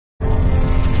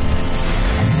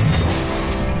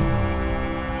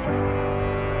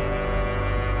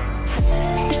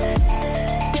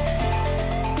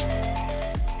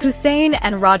Hussein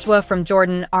and Rajwa from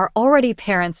Jordan are already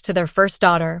parents to their first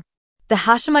daughter. The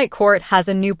Hashemite court has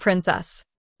a new princess.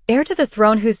 Heir to the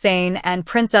throne Hussein and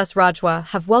Princess Rajwa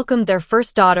have welcomed their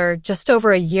first daughter just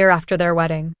over a year after their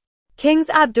wedding. Kings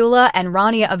Abdullah and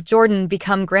Rania of Jordan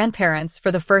become grandparents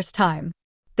for the first time.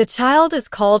 The child is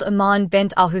called Iman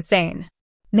bint al-Hussein.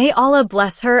 May Allah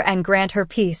bless her and grant her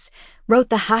peace, wrote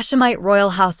the Hashemite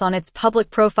royal house on its public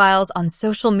profiles on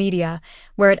social media,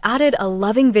 where it added a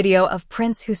loving video of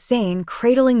Prince Hussein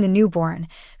cradling the newborn,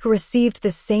 who received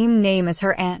the same name as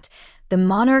her aunt, the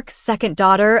monarch's second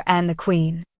daughter and the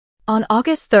queen. On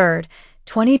August 3,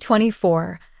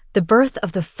 2024, the birth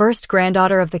of the first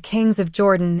granddaughter of the kings of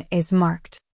Jordan is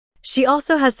marked. She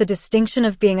also has the distinction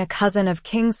of being a cousin of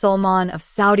King Salman of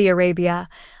Saudi Arabia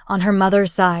on her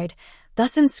mother's side,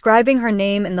 thus inscribing her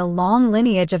name in the long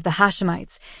lineage of the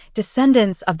Hashemites,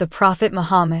 descendants of the Prophet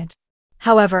Muhammad.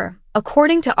 However,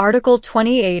 according to Article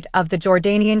 28 of the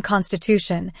Jordanian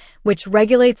Constitution, which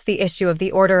regulates the issue of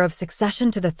the order of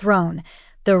succession to the throne,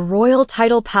 the royal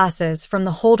title passes from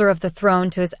the holder of the throne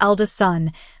to his eldest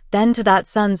son, then to that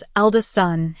son's eldest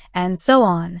son, and so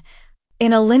on,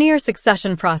 in a linear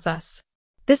succession process.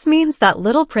 This means that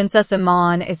little Princess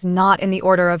Iman is not in the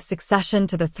order of succession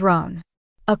to the throne.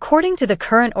 According to the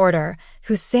current order,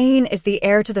 Hussein is the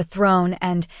heir to the throne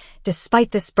and,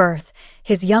 despite this birth,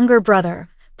 his younger brother,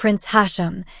 Prince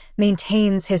Hashem,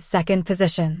 maintains his second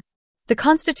position. The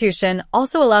Constitution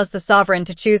also allows the sovereign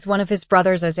to choose one of his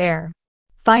brothers as heir.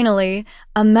 Finally,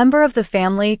 a member of the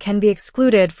family can be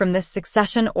excluded from this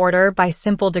succession order by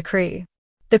simple decree.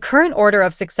 The current order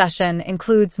of succession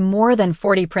includes more than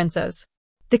 40 princes.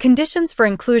 The conditions for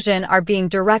inclusion are being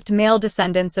direct male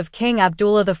descendants of King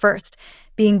Abdullah I,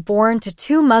 being born to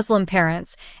two Muslim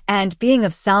parents, and being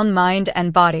of sound mind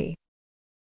and body.